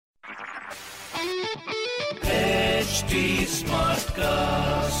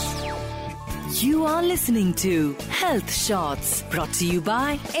Smartcast. You are listening to Health Shots brought to you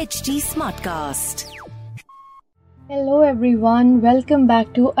by HT Smartcast. Hello everyone, welcome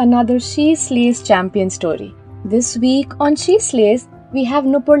back to another She Slays champion story. This week on She Slays, we have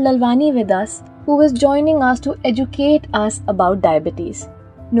Nupur Lalwani with us, who is joining us to educate us about diabetes.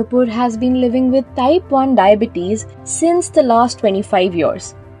 Nupur has been living with type 1 diabetes since the last 25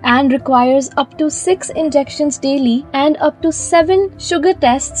 years and requires up to 6 injections daily and up to 7 sugar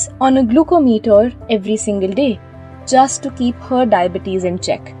tests on a glucometer every single day, just to keep her diabetes in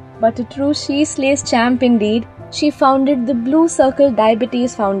check. But a true She Slays champ indeed, she founded the Blue Circle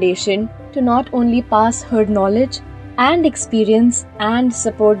Diabetes Foundation to not only pass her knowledge and experience and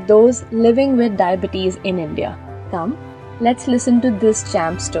support those living with diabetes in India. Come, let's listen to this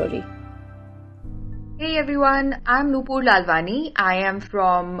champ story. Hey everyone, I'm Nupur Lalwani. I am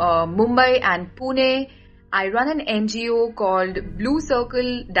from Mumbai and Pune. I run an NGO called Blue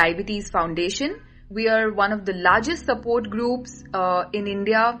Circle Diabetes Foundation. We are one of the largest support groups in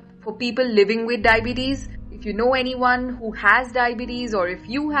India for people living with diabetes. If you know anyone who has diabetes or if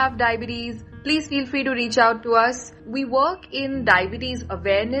you have diabetes, please feel free to reach out to us. We work in diabetes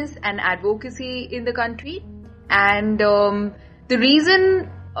awareness and advocacy in the country. And the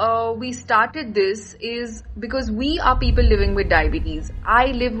reason we started this is because we are people living with diabetes. I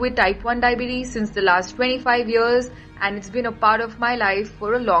live with type 1 diabetes since the last 25 years and it's been a part of my life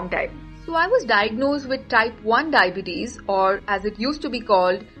for a long time. So I was diagnosed with type 1 diabetes, or as it used to be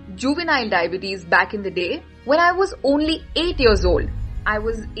called, juvenile diabetes back in the day when I was only 8 years old. I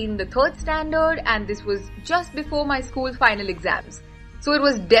was in the 3rd standard and this was just before my school final exams. So it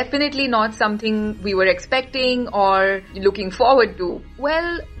was definitely not something we were expecting or looking forward to.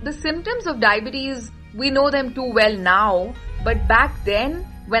 Well, the symptoms of diabetes, we know them too well now. But back then,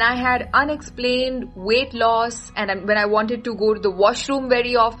 when I had unexplained weight loss and when I wanted to go to the washroom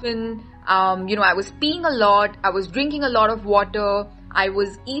very often, I was peeing a lot, I was drinking a lot of water, I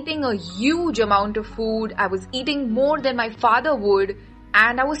was eating a huge amount of food, I was eating more than my father would,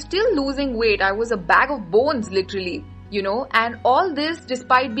 and I was still losing weight. I was a bag of bones, literally. And all this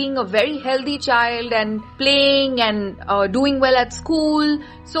despite being a very healthy child and playing and doing well at school.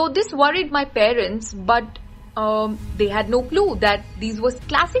 So this worried my parents, but they had no clue that these were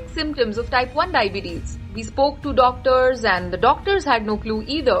classic symptoms of type 1 diabetes. We spoke to doctors and the doctors had no clue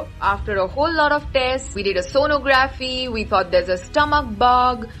either. After a whole lot of tests, we did a sonography, we thought there's a stomach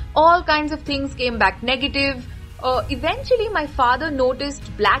bug, all kinds of things came back negative. Eventually my father noticed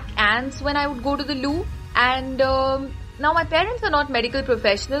black ants when I would go to the loo, and now my parents are not medical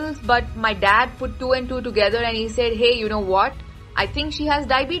professionals, but my dad put 2 and 2 together and he said, hey, you know what? I think she has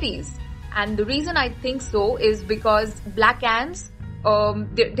diabetes. And the reason I think so is because black ants,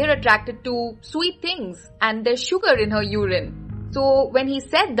 they're attracted to sweet things and there's sugar in her urine. So when he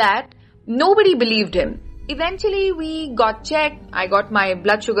said that, nobody believed him. Eventually we got checked. I got my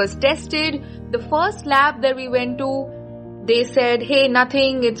blood sugars tested. The first lab that we went to, they said, hey,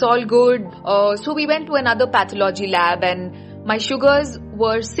 nothing, it's all good. So we went to another pathology lab and my sugars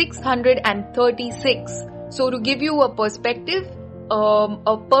were 636. So to give you a perspective,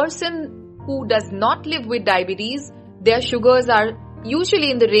 a person who does not live with diabetes, their sugars are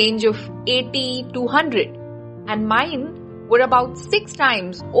usually in the range of 80 to 100. And mine were about 6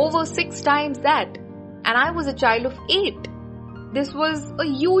 times, over 6 times that. And I was a child of 8. This was a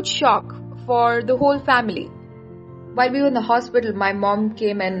huge shock for the whole family. While we were in the hospital, my mom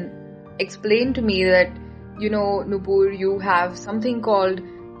came and explained to me that, Nupur, you have something called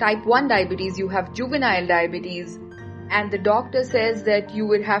type 1 diabetes, you have juvenile diabetes, and the doctor says that you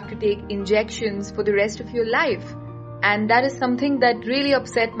will have to take injections for the rest of your life. And that is something that really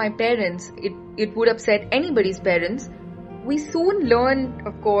upset my parents. It would upset anybody's parents. We soon learned,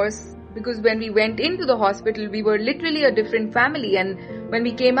 of course, because when we went into the hospital, we were literally a different family, and when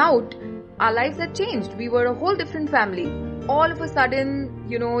we came out, our lives had changed. We were a whole different family. All of a sudden,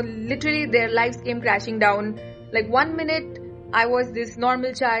 literally their lives came crashing down. Like 1 minute, I was this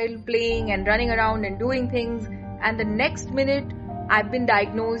normal child playing and running around and doing things. And the next minute, I've been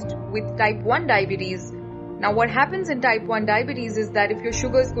diagnosed with type 1 diabetes. Now what happens in type 1 diabetes is that if your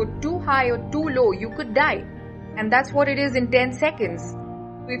sugars go too high or too low, you could die. And that's what it is in 10 seconds.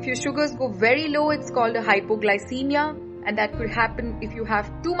 If your sugars go very low, it's called a hypoglycemia. And that could happen if you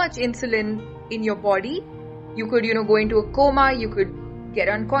have too much insulin in your body. You could, go into a coma, you could get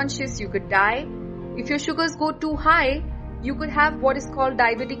unconscious, you could die. If your sugars go too high, you could have what is called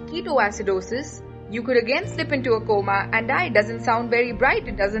diabetic ketoacidosis. You could again slip into a coma and die. It doesn't sound very bright,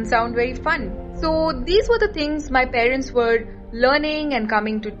 it doesn't sound very fun. So these were the things my parents were learning and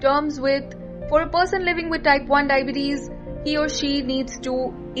coming to terms with. For a person living with type 1 diabetes, he or she needs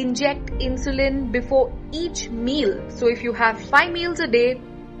to inject insulin before each meal. So if you have 5 meals a day,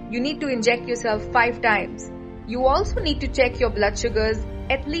 you need to inject yourself 5 times. You also need to check your blood sugars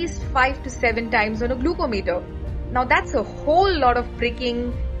at least 5 to 7 times on a glucometer. Now that's a whole lot of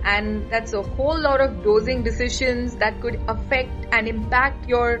pricking, and that's a whole lot of dosing decisions that could affect and impact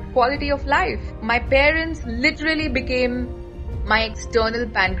your quality of life. My parents literally became my external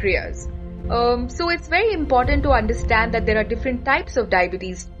pancreas. So it's very important to understand that there are different types of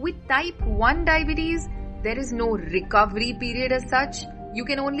diabetes. With type 1 diabetes, there is no recovery period as such. You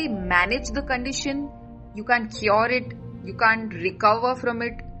can only manage the condition. You can't cure it. You can't recover from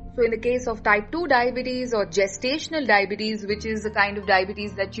it. So in the case of type 2 diabetes or gestational diabetes, which is the kind of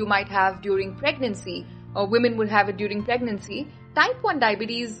diabetes that you might have during pregnancy, or women will have it during pregnancy, type 1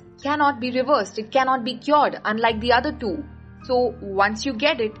 diabetes cannot be reversed. It cannot be cured, unlike the other two. So once you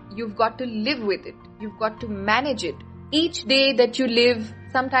get it, you've got to live with it. You've got to manage it. Each day that you live,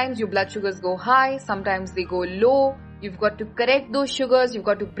 sometimes your blood sugars go high, sometimes they go low. You've got to correct those sugars. You've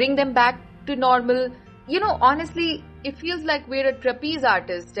got to bring them back to normal. Honestly, it feels like we're a trapeze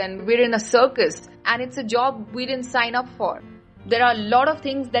artist and we're in a circus, and it's a job we didn't sign up for. There are a lot of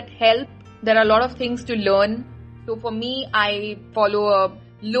things that help. There are a lot of things to learn. So for me, I follow a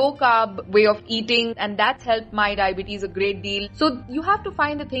low carb way of eating, and that's helped my diabetes a great deal. So you have to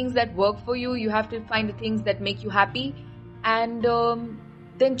find the things that work for you. You have to find the things that make you happy, and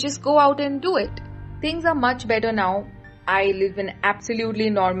then just go out and do it. Things are much better now. I live an absolutely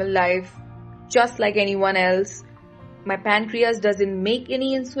normal life, just like anyone else. My pancreas doesn't make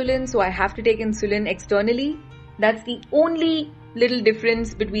any insulin, so I have to take insulin externally. That's the only little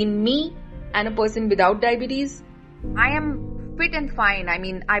difference between me and a person without diabetes. I am fit and fine. I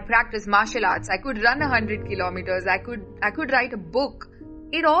mean, I practice martial arts. I could run 100 kilometers. I could write a book.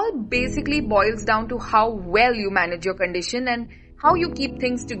 It all basically boils down to how well you manage your condition and how you keep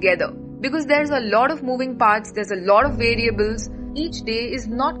things together. Because there's a lot of moving parts, there's a lot of variables. Each day is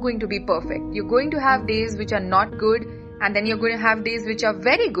not going to be perfect. You're going to have days which are not good, and then you're going to have days which are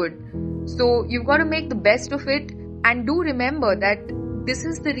very good. So you've got to make the best of it, and do remember that this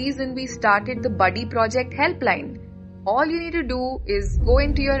is the reason we started the Buddy Project helpline. All you need to do is go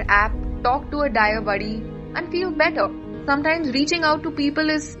into your app, talk to a Dia Buddy, and feel better. Sometimes reaching out to people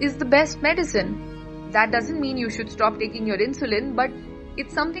is the best medicine. That doesn't mean you should stop taking your insulin, but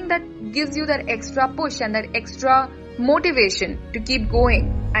it's something that gives you that extra push and that extra motivation to keep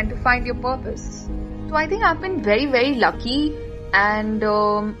going and to find your purpose. So I think I've been very, very lucky, and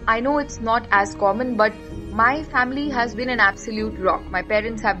I know it's not as common, but my family has been an absolute rock. My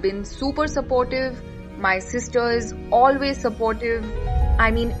parents have been super supportive. My sister is always supportive. I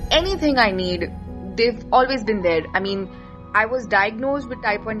mean, anything I need, they've always been there. I mean, I was diagnosed with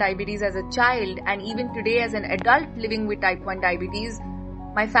type 1 diabetes as a child, and even today as an adult living with type 1 diabetes,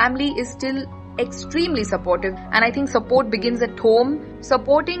 my family is still extremely supportive, and I think support begins at home.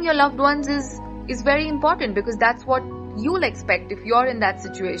 Supporting your loved ones is very important, because that's what you'll expect if you're in that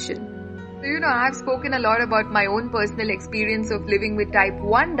situation. So, I've spoken a lot about my own personal experience of living with type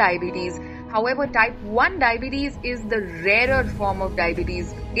 1 diabetes. However, type 1 diabetes is the rarer form of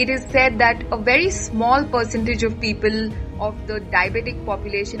diabetes. It is said that a very small percentage of people of the diabetic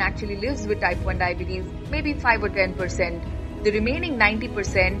population actually lives with type 1 diabetes, maybe 5 or 10%. The remaining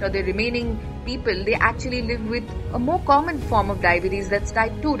 90% or the remaining people, they actually live with a more common form of diabetes, that's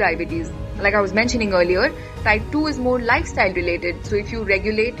type 2 diabetes. Like I was mentioning earlier, type 2 is more lifestyle related. So if you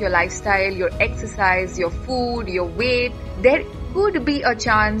regulate your lifestyle, your exercise, your food, your weight, there could be a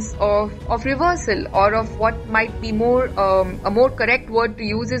chance of reversal, or of what might be more, a more correct word to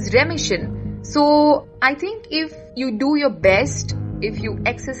use is remission. So I think if you do your best, if you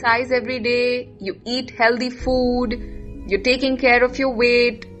exercise every day, you eat healthy food, you're taking care of your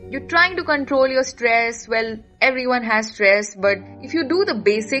weight, you're trying to control your stress. Well, everyone has stress, but if you do the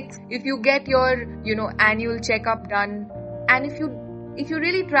basics, if you get your, annual checkup done, and if you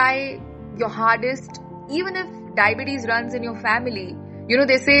really try your hardest, even if diabetes runs in your family,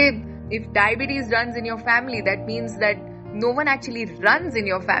 they say if diabetes runs in your family, that means that no one actually runs in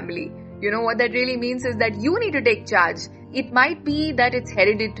your family. What that really means is that you need to take charge. It might be that it's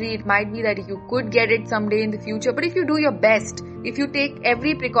hereditary, it might be that you could get it someday in the future, but if you do your best, if you take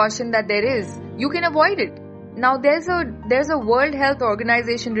every precaution that there is, you can avoid it. Now there's a World Health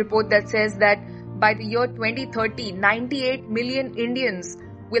Organization report that says that by the year 2030, 98 million Indians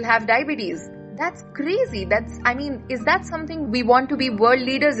will have diabetes. That's crazy. Is that something we want to be world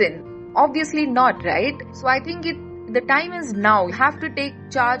leaders in? Obviously not, right? So I think the time is now. You have to take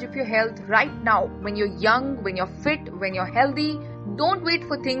charge of your health right now. When you're young, when you're fit, when you're healthy, Don't wait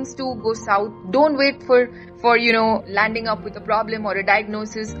for things to go south. Don't wait for landing up with a problem or a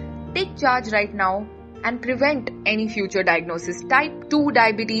diagnosis. Take charge right now and prevent any future diagnosis. Type 2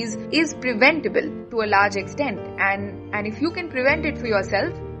 diabetes is preventable to a large extent. And if you can prevent it for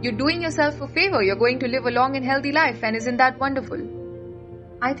yourself, you're doing yourself a favor. You're going to live a long and healthy life. And isn't that wonderful?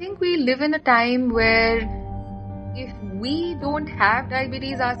 I think we live in a time where if we don't have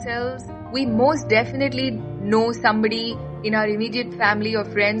diabetes ourselves, we most definitely know somebody in our immediate family or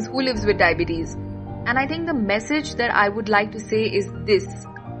friends who lives with diabetes. And I think the message that I would like to say is this.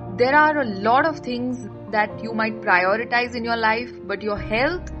 There are a lot of things that you might prioritize in your life, but your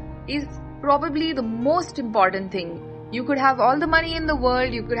health is probably the most important thing. You could have all the money in the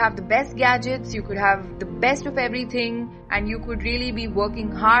world, you could have the best gadgets, you could have the best of everything, and you could really be working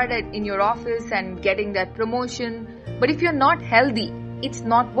hard in your office and getting that promotion. But if you're not healthy, it's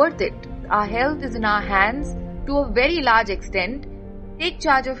not worth it. Our health is in our hands to a very large extent. Take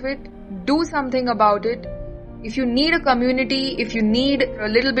charge of it. Do something about it. If you need a community, if you need a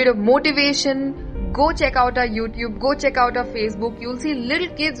little bit of motivation, go check out our YouTube, go check out our Facebook. You'll see little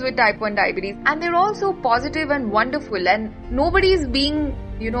kids with type 1 diabetes, and they're all so positive and wonderful, and nobody's being,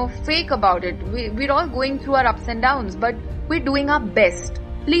 fake about it. We're all going through our ups and downs, but we're doing our best.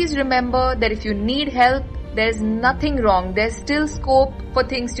 Please remember that if you need help, there's nothing wrong. There's still scope for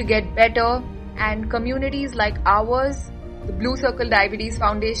things to get better, and communities like ours, the Blue Circle Diabetes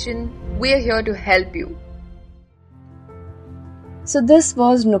Foundation, we're here to help you. So this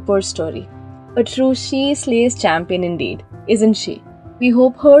was Nupur's story. A true She Slays champion indeed, isn't she? We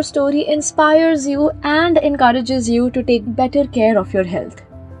hope her story inspires you and encourages you to take better care of your health.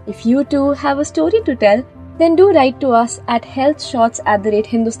 If you too have a story to tell, then do write to us at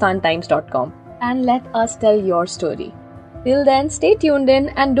healthshots@hindustantimes.com and let us tell your story. Till then, stay tuned in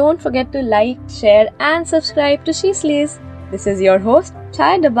and don't forget to like, share and subscribe to She Slays. This is your host,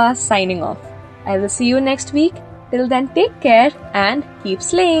 Chaya Dabas signing off. I will see you next week. Till then, take care and keep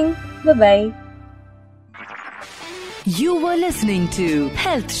slaying. Bye-bye. You were listening to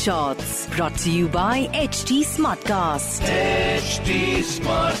Health Shots, brought to you by HT Smartcast. HT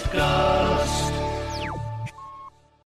Smartcast.